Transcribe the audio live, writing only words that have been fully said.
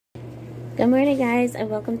Good morning, guys, and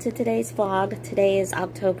welcome to today's vlog. Today is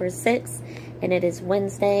October 6th, and it is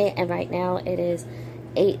Wednesday, and right now it is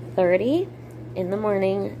 8:30 in the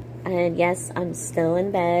morning, and yes, I'm still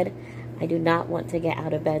in bed. I do not want to get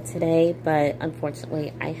out of bed today, but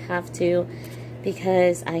unfortunately I have to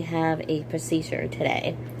because I have a procedure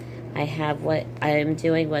today. I'm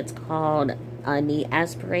doing what's called a knee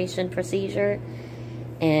aspiration procedure,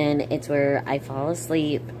 and it's where I fall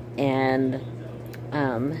asleep and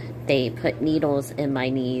they put needles in my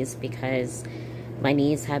knees because my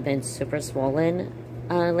knees have been super swollen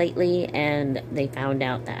lately, and they found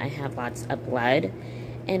out that I have lots of blood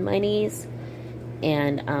in my knees,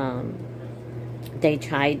 and they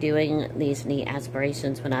tried doing these knee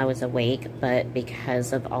aspirations when I was awake, but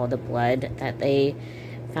because of all the blood that they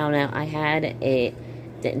found out I had, it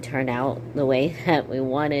didn't turn out the way that we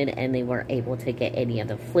wanted, and they weren't able to get any of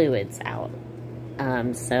the fluids out.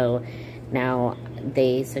 So now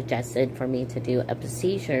they suggested for me to do a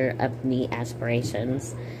procedure of knee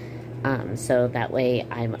aspirations, so that way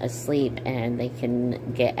I'm asleep and they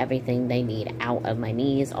can get everything they need out of my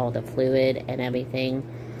knees, all the fluid and everything,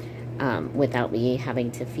 without me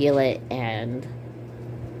having to feel it and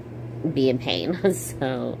be in pain.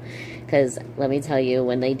 So, because let me tell you,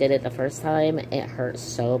 when they did it the first time, it hurt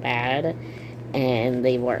so bad, and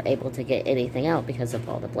they weren't able to get anything out because of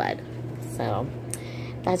all the blood. So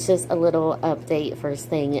that's just a little update first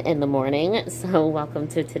thing in the morning. So welcome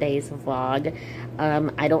to today's vlog.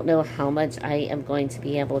 I don't know how much I am going to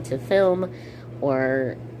be able to film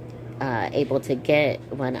or able to get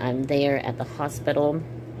when I'm there at the hospital.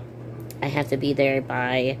 I have to be there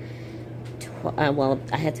by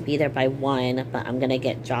I have to be there by 1, but I'm gonna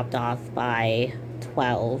get dropped off by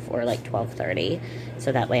 12 or like 12:30,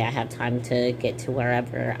 so that way I have time to get to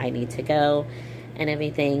wherever I need to go and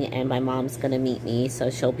everything. And my mom's gonna meet me,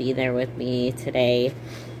 so she'll be there with me today.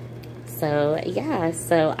 So yeah,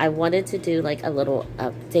 so I wanted to do like a little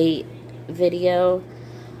update video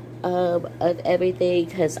of everything,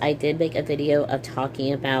 because I did make a video of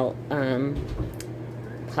talking about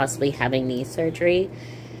possibly having knee surgery,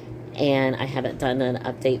 and I haven't done an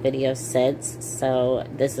update video since. So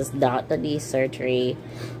this is not the knee surgery.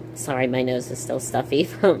 Sorry, my nose is still stuffy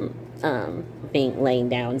from being laying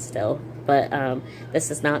down still. But this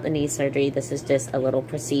is not the knee surgery. This is just a little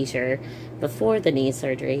procedure before the knee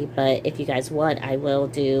surgery. But if you guys want, I will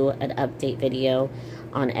do an update video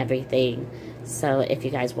on everything. So if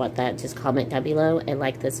you guys want that, just comment down below and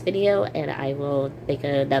like this video, and I will make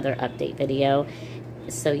another update video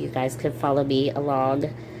so you guys can follow me along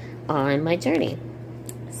on my journey.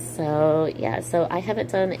 So yeah, so I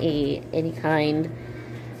haven't done any kind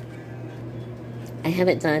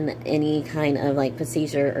of like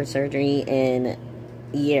procedure or surgery in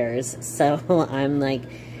years, so I'm like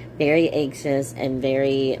very anxious and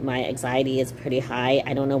my anxiety is pretty high.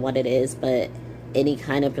 I don't know what it is, but any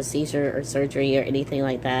kind of procedure or surgery or anything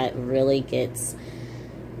like that really gets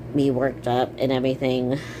me worked up and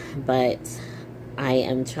everything. But I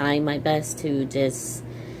am trying my best to just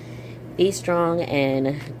be strong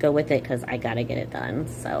and go with it, because I gotta get it done.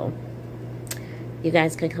 So you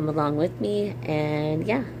guys can come along with me, and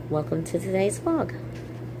yeah, welcome to today's vlog.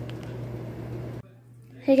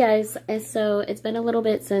 Hey guys, so it's been a little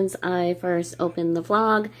bit since I first opened the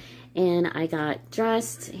vlog, and I got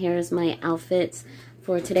dressed. Here's my outfit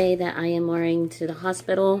for today that I am wearing to the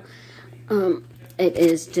hospital. It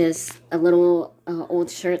is just a little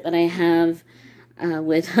old shirt that I have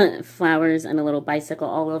with flowers and a little bicycle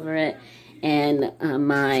all over it, and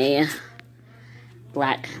my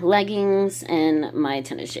black leggings and my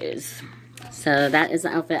tennis shoes. So that is the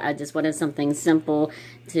outfit. I just wanted something simple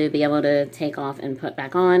to be able to take off and put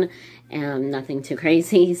back on, and nothing too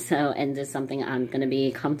crazy. So, and just something I'm going to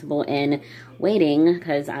be comfortable in waiting,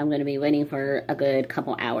 because I'm going to be waiting for a good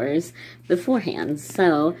couple hours beforehand.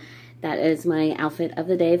 So that is my outfit of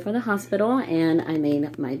the day for the hospital, and I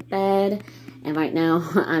made my bed, and right now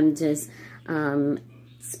I'm just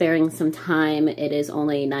sparing some time. It is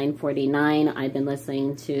only 9:49. I've been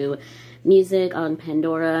listening to music on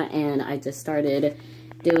Pandora, and I just started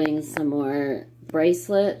doing some more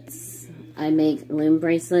bracelets. I make loom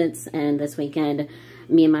bracelets, and this weekend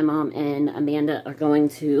me and my mom and Amanda are going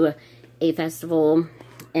to a festival,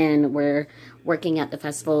 and we're working at the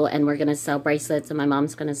festival, and we're gonna sell bracelets, and my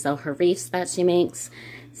mom's gonna sell her wreaths that she makes.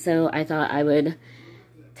 So I thought I would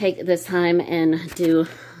take this time and do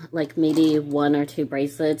like maybe 1 or 2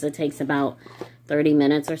 bracelets. It takes about 30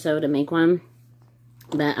 minutes or so to make one,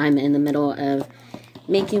 but I'm in the middle of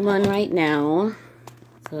making one right now.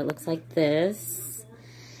 So it looks like this.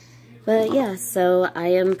 But yeah, so I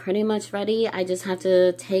am pretty much ready. I just have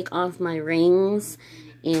to take off my rings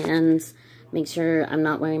and make sure I'm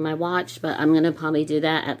not wearing my watch, but I'm gonna probably do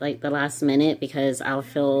that at like the last minute because I'll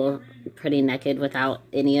feel pretty naked without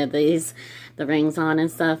any of the rings on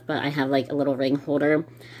and stuff. But I have like a little ring holder.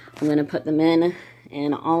 I'm gonna put them in,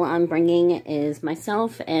 and all I'm bringing is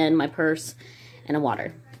myself and my purse and a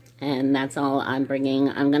water. And that's all I'm bringing.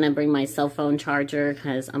 I'm gonna bring my cell phone charger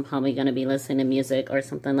because I'm probably gonna be listening to music or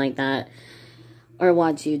something like that, or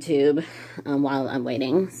watch YouTube while I'm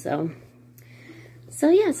waiting. So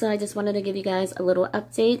yeah, so I just wanted to give you guys a little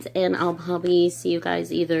update, and I'll probably see you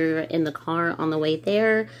guys either in the car on the way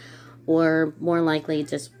there, or more likely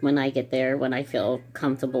just when I get there, when I feel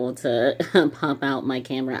comfortable to pop out my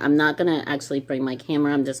camera. I'm not going to actually bring my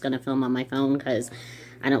camera. I'm just going to film on my phone because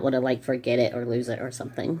I don't want to like forget it or lose it or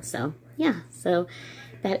something. So yeah, so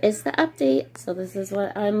that is the update. So this is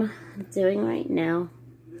what I'm doing right now.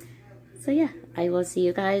 So yeah, I will see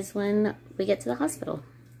you guys when we get to the hospital.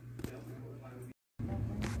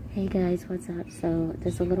 Hey guys, what's up? So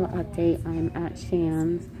just a little update. I'm at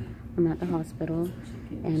Shands. I'm at the hospital,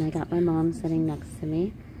 and I got my mom sitting next to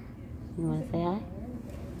me. You want to say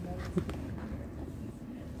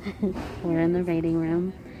hi? We're in the waiting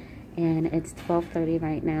room, and it's 12:30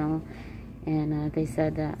 right now, and they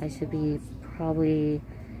said that I should be probably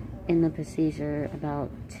in the procedure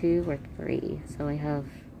about 2 or 3, so I have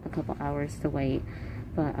a couple hours to wait.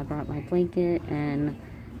 But I brought my blanket and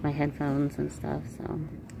my headphones and stuff, so,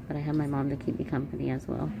 but I have my mom to keep me company as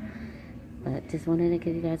well. But just wanted to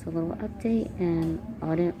give you guys a little update, and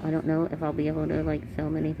I don't know if I'll be able to like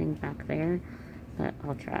film anything back there, but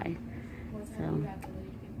I'll try. So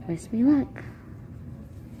wish me luck.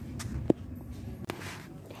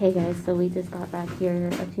 Hey guys, so we just got back here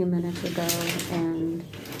a few minutes ago, and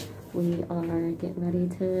we are getting ready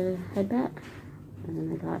to head back.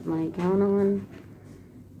 And I got my gown on.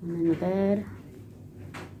 I'm in the bed.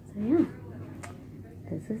 So yeah,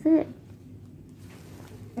 this is it.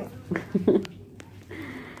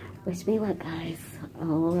 Wish me luck, guys.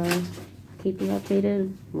 I'll keep you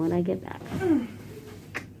updated when I get back.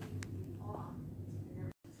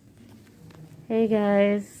 Hey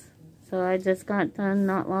guys, so I just got done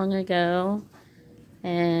not long ago,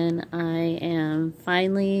 and I am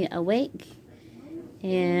finally awake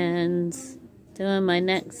and doing my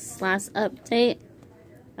last update.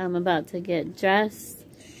 I'm about to get dressed,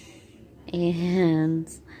 and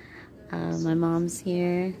my mom's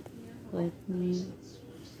here with me,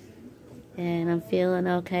 and I'm feeling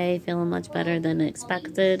okay, feeling much better than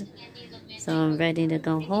expected, so I'm ready to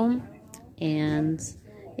go home. And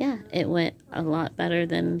yeah, it went a lot better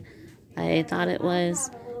than I thought it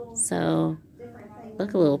was. So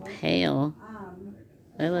look a little pale.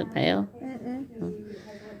 Do I look pale?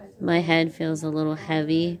 My head feels a little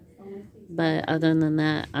heavy, but other than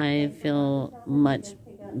that, I feel much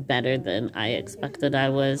better than I expected I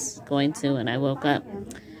was going to when I woke up.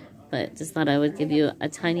 But just thought I would give you a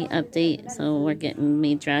tiny update. So we're getting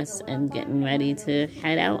me dressed and getting ready to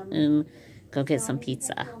head out and go get some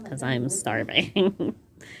pizza because I'm starving.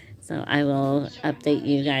 So I will update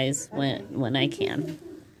you guys when I can.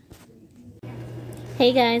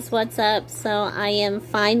 Hey guys, what's up? So I am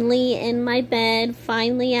finally in my bed,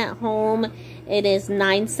 finally at home. It is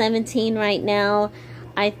 9:17 right now.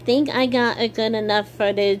 I think I got a good enough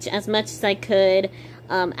footage, as much as I could,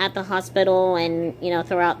 at the hospital and, you know,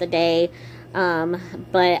 throughout the day.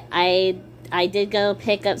 But I did go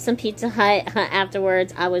pick up some Pizza Hut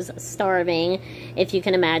afterwards. I was starving, if you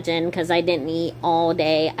can imagine, because I didn't eat all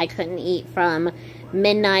day. I couldn't eat from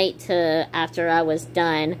midnight to after I was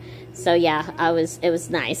done. So yeah, it was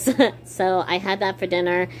nice. So I had that for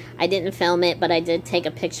dinner. I didn't film it, but I did take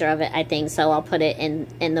a picture of it, I think, so I'll put it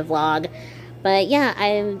in the vlog. But yeah,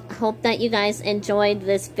 I hope that you guys enjoyed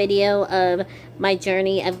this video of my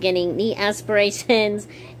journey of getting knee aspirations.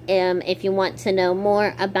 If you want to know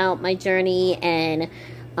more about my journey and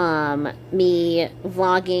me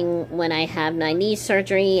vlogging when I have my knee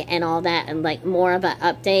surgery and all that, and like more of an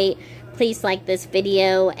update, please like this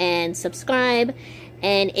video and subscribe.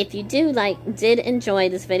 And if you did enjoy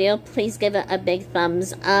this video, please give it a big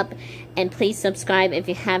thumbs up. And please subscribe if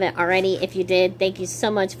you haven't already. If you did, thank you so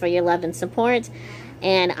much for your love and support.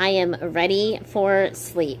 And I am ready for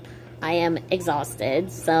sleep. I am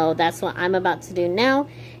exhausted. So that's what I'm about to do now,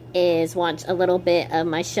 is watch a little bit of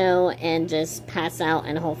my show and just pass out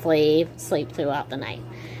and hopefully sleep throughout the night.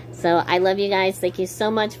 So I love you guys. Thank you so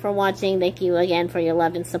much for watching. Thank you again for your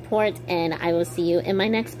love and support. And I will see you in my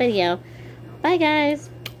next video. Bye, guys.